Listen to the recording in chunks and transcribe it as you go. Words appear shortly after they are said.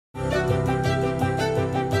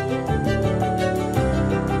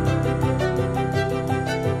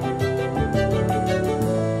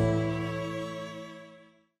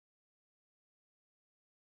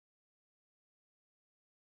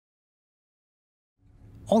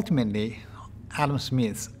ultimately, Adam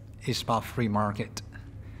Smith is about free market.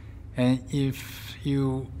 And if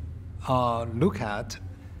you look at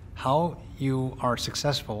how you are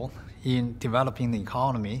successful in developing the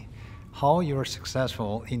economy, how you're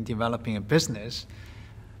successful in developing a business,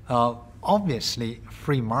 obviously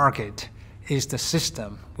free market is the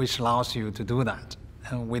system which allows you to do that.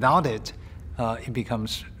 And without it, it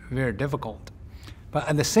becomes very difficult. But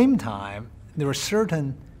at the same time, there are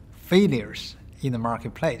certain failures in the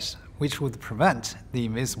marketplace which would prevent the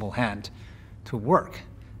invisible hand to work.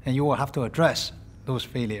 And you will have to address those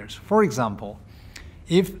failures. For example,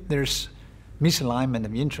 if there's misalignment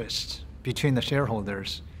of interests between the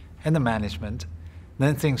shareholders and the management,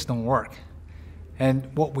 then things don't work. And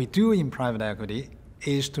what we do in private equity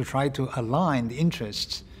is to try to align the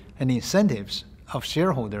interests and incentives of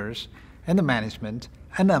shareholders and the management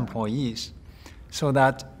and the employees so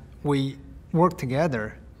that we work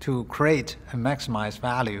together to create and maximize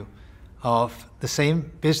value of the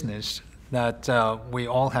same business that we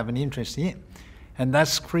all have an interest in. And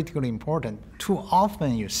that's critically important. Too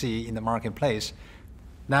often you see in the marketplace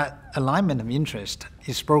that alignment of interest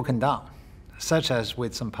is broken down, such as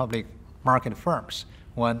with some public market firms.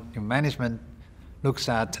 When management looks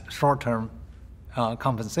at short-term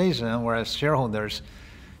compensation, whereas shareholders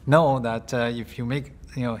know that if you make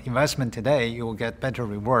investment today, you will get better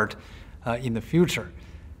reward in the future.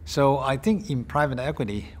 So I think in private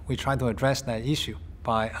equity, we try to address that issue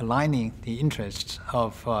by aligning the interests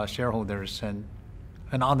of shareholders and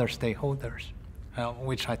other stakeholders,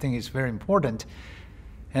 which I think is very important.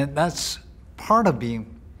 And that's part of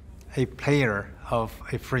being a player of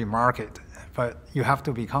a free market. But you have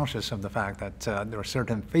to be conscious of the fact that there are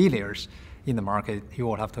certain failures in the market you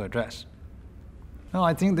will have to address. Now,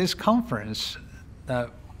 I think this conference that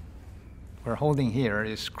we're holding here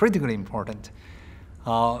is critically important. We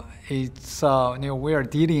are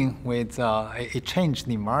dealing with a changed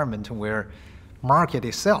environment where market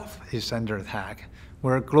itself is under attack,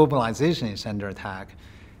 where globalization is under attack,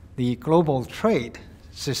 the global trade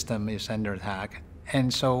system is under attack,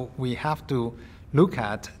 and so we have to look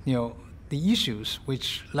at the issues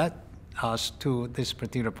which led us to this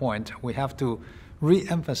particular point. We have to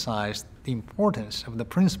re-emphasize the importance of the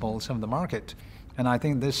principles of the market, and I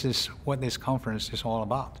think this is what this conference is all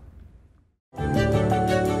about.